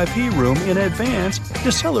VIP room in advance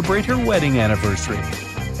to celebrate her wedding anniversary.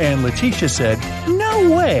 And Letitia said, "No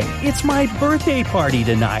way! It's my birthday party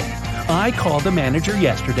tonight. I called the manager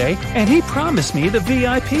yesterday and he promised me the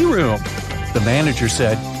VIP room." The manager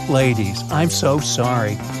said, "Ladies, I'm so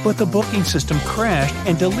sorry, but the booking system crashed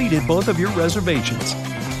and deleted both of your reservations.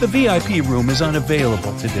 The VIP room is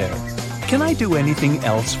unavailable today. Can I do anything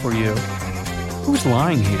else for you?" Who's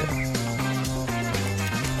lying here?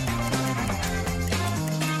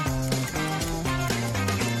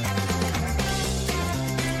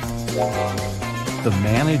 The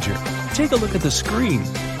manager. Take a look at the screen.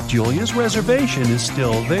 Julia's reservation is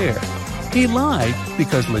still there. He lied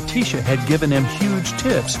because Letitia had given him huge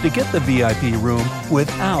tips to get the VIP room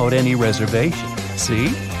without any reservation.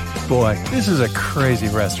 See? Boy, this is a crazy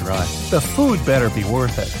restaurant. The food better be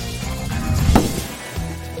worth it.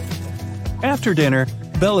 After dinner,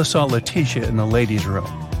 Bella saw Letitia in the ladies' room.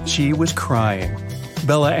 She was crying.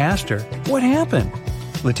 Bella asked her, "What happened?"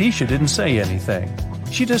 Letitia didn't say anything.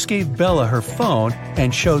 She just gave Bella her phone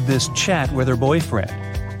and showed this chat with her boyfriend.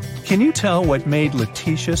 Can you tell what made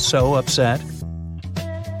Letitia so upset?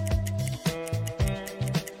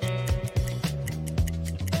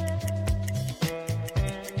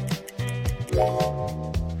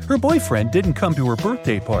 Her boyfriend didn't come to her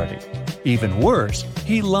birthday party. Even worse,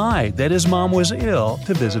 he lied that his mom was ill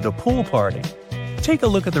to visit a pool party. Take a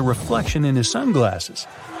look at the reflection in his sunglasses.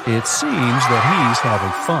 It seems that he's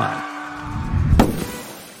having fun.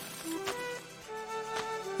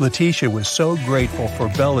 Letitia was so grateful for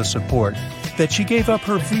Bella's support that she gave up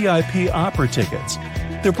her VIP opera tickets.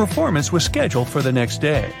 The performance was scheduled for the next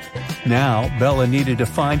day. Now, Bella needed to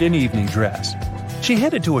find an evening dress. She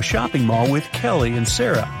headed to a shopping mall with Kelly and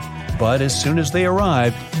Sarah, but as soon as they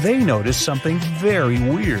arrived, they noticed something very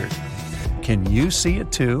weird. Can you see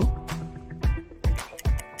it too?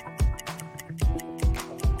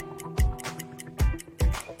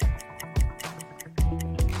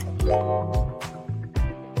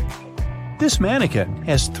 This mannequin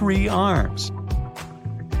has 3 arms.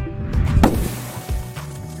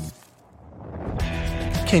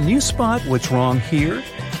 Can you spot what's wrong here?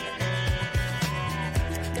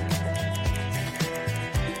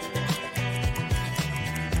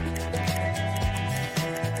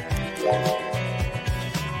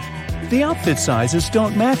 The outfit sizes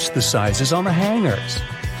don't match the sizes on the hangers.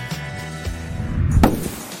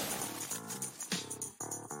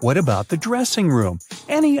 What about the dressing room?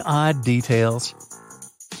 Any odd details?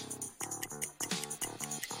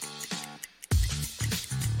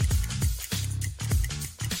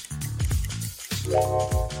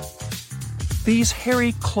 These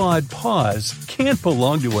hairy clawed paws can't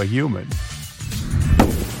belong to a human.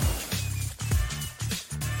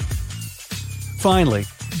 Finally,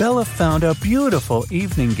 Bella found a beautiful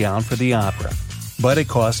evening gown for the opera, but it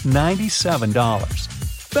cost $97.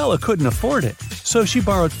 Bella couldn't afford it, so she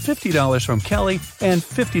borrowed $50 from Kelly and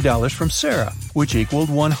 $50 from Sarah, which equaled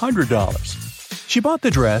 $100. She bought the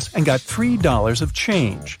dress and got $3 of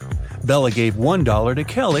change. Bella gave $1 to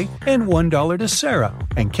Kelly and $1 to Sarah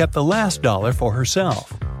and kept the last dollar for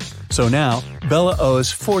herself. So now, Bella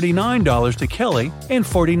owes $49 to Kelly and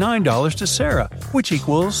 $49 to Sarah, which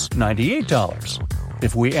equals $98.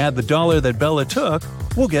 If we add the dollar that Bella took,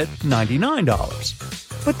 we'll get $99.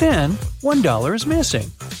 But then, $1 is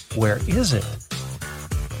missing. Where is it?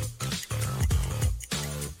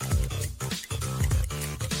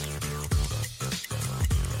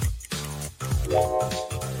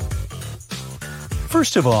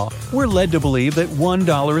 First of all, we're led to believe that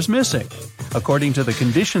 $1 is missing. According to the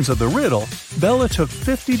conditions of the riddle, Bella took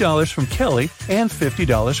 $50 from Kelly and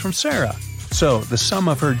 $50 from Sarah. So the sum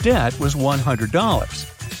of her debt was $100.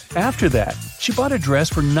 After that, she bought a dress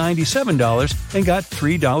for $97 and got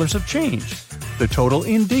 $3 of change. The total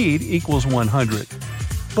indeed equals $100.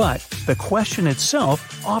 But the question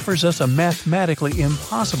itself offers us a mathematically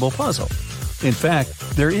impossible puzzle. In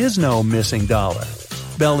fact, there is no missing dollar.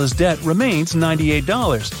 Bella's debt remains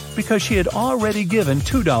 $98 because she had already given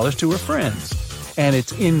 $2 to her friends. And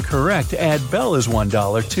it's incorrect to add Bella's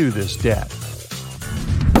 $1 to this debt.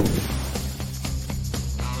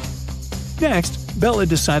 Next, Bella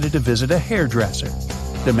decided to visit a hairdresser.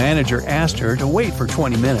 The manager asked her to wait for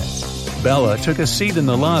 20 minutes. Bella took a seat in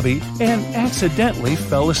the lobby and accidentally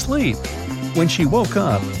fell asleep. When she woke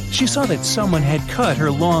up, she saw that someone had cut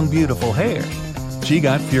her long, beautiful hair. She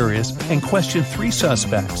got furious and questioned 3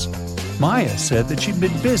 suspects. Maya said that she'd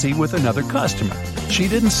been busy with another customer. She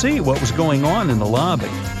didn't see what was going on in the lobby.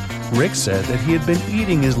 Rick said that he had been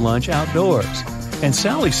eating his lunch outdoors. And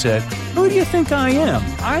Sally said, "Who do you think I am?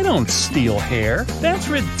 I don't steal hair. That's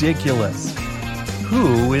ridiculous."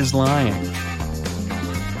 Who is lying?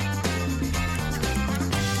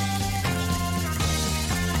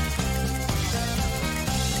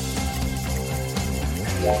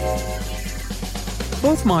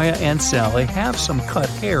 Both Maya and Sally have some cut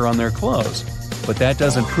hair on their clothes, but that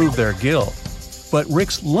doesn't prove their guilt. But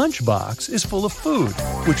Rick's lunchbox is full of food,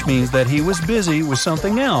 which means that he was busy with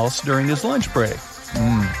something else during his lunch break.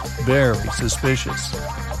 Very suspicious.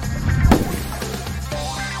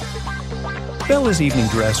 Bella's evening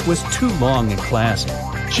dress was too long and classy.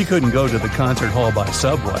 She couldn't go to the concert hall by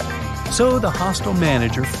subway. So the hostel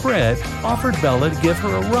manager, Fred, offered Bella to give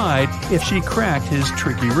her a ride if she cracked his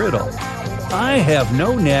tricky riddle. I have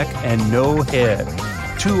no neck and no head.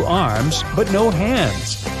 2 arms, but no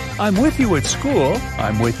hands. I'm with you at school.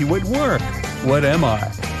 I'm with you at work. What am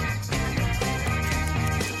I?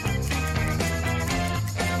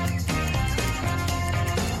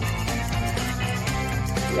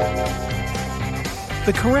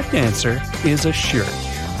 The correct answer is a shirt.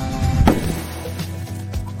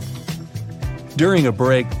 During a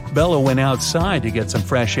break, Bella went outside to get some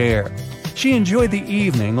fresh air. She enjoyed the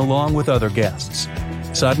evening along with other guests.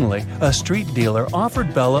 Suddenly, a street dealer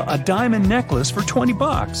offered Bella a diamond necklace for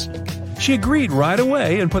 $20. She agreed right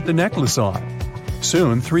away and put the necklace on.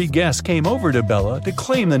 Soon, 3 guests came over to Bella to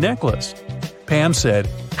claim the necklace. Pam said,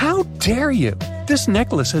 "How dare you? This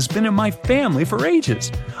necklace has been in my family for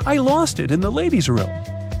ages. I lost it in the ladies' room."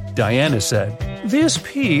 Diana said, "This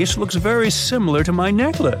piece looks very similar to my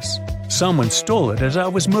necklace. Someone stole it as I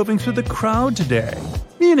was moving through the crowd today.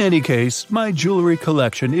 In any case, my jewelry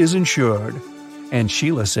collection is insured." And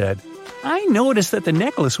Sheila said, "I noticed that the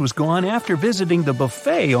necklace was gone after visiting the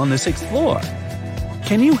buffet on the 6th floor.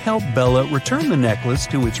 Can you help Bella return the necklace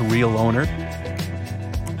to its real owner?"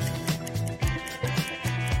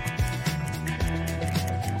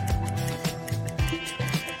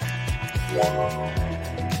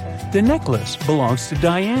 The necklace belongs to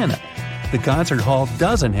Diana. The concert hall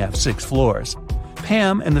doesn't have 6 floors.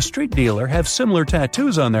 Pam and the street dealer have similar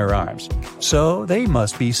tattoos on their arms, so they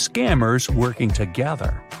must be scammers working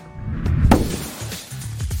together.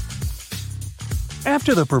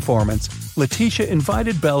 After the performance, Letitia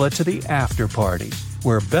invited Bella to the after party,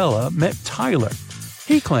 where Bella met Tyler.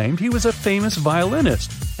 He claimed he was a famous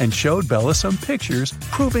violinist and showed Bella some pictures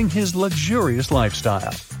proving his luxurious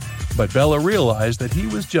lifestyle. But Bella realized that he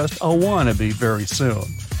was just a wannabe very soon.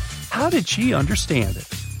 How did she understand it?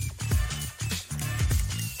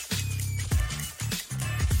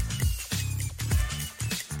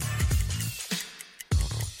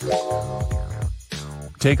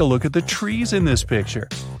 Take a look at the trees in this picture.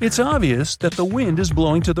 It's obvious that the wind is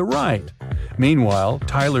blowing to the right. Meanwhile,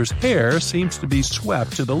 Tyler's hair seems to be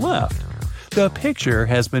swept to the left. The picture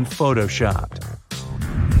has been photoshopped.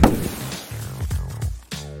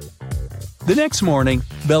 The next morning,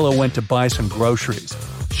 Bella went to buy some groceries.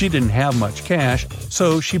 She didn't have much cash,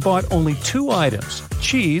 so she bought only 2 items,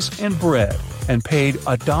 cheese and bread, and paid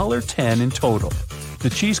 $1.10 in total.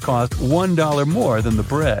 The cheese cost $1 more than the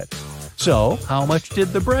bread. So, how much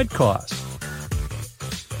did the bread cost?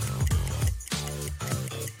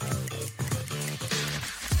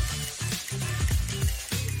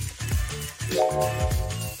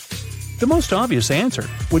 The most obvious answer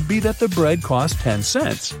would be that the bread cost 10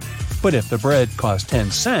 cents. But if the bread cost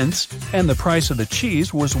 10 cents and the price of the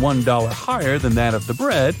cheese was $1 higher than that of the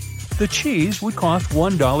bread, the cheese would cost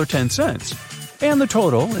 $1.10. And the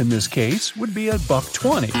total, in this case, would be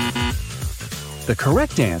 $1.20. The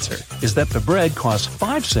correct answer is that the bread costs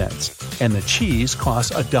 5 cents and the cheese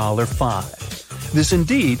costs $1.05. This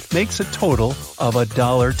indeed makes a total of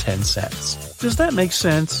 $1.10. Does that make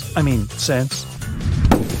sense? Sense?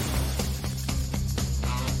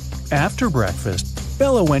 After breakfast,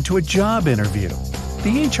 Bella went to a job interview.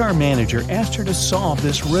 The HR manager asked her to solve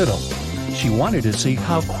this riddle. She wanted to see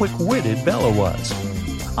how quick-witted Bella was.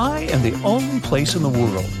 I am the only place in the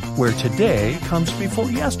world where today comes before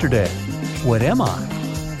yesterday. What am I?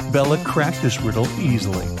 Bella cracked this riddle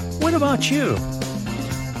easily. What about you?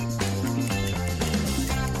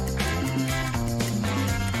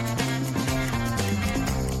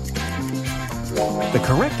 The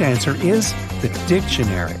correct answer is the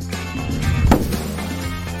dictionary.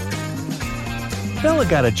 Bella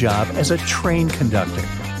got a job as a train conductor.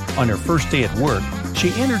 On her first day at work,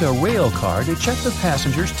 she entered a rail car to check the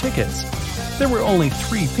passengers' tickets. There were only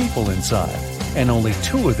 3 people inside, and only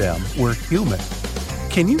 2 of them were human.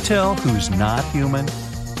 Can you tell who's not human?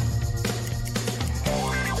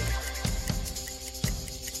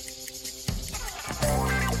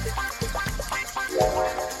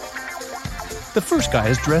 The first guy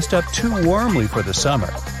is dressed up too warmly for the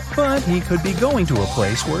summer, but he could be going to a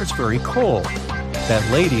place where it's very cold. That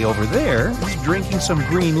lady over there is drinking some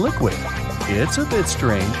green liquid. It's a bit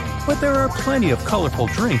strange, but there are plenty of colorful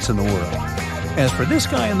drinks in the world. As for this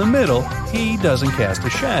guy in the middle, he doesn't cast a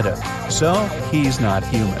shadow, so he's not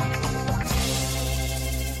human.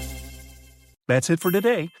 That's it for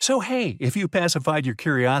today. So hey, if you pacified your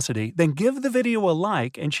curiosity, then give the video a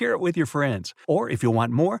like and share it with your friends. Or if you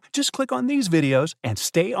want more, just click on these videos and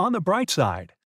stay on the bright side.